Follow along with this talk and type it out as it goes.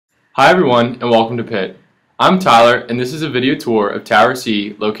Hi everyone and welcome to Pitt. I'm Tyler and this is a video tour of Tower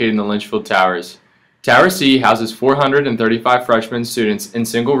C located in the Litchfield Towers. Tower C houses 435 freshman students in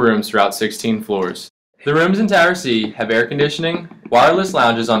single rooms throughout 16 floors. The rooms in Tower C have air conditioning, wireless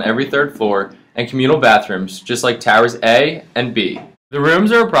lounges on every third floor, and communal bathrooms just like Towers A and B. The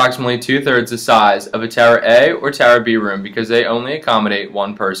rooms are approximately 2/3 the size of a Tower A or Tower B room because they only accommodate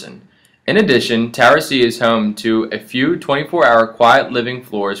one person. In addition, Tower C is home to a few 24-hour quiet living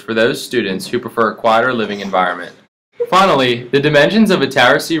floors for those students who prefer a quieter living environment. Finally, the dimensions of a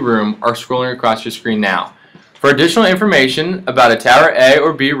Tower C room are scrolling across your screen now. For additional information about a Tower A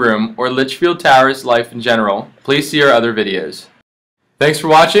or B room or Litchfield Towers life in general, please see our other videos. Thanks for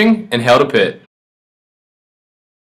watching and hail to Pitt!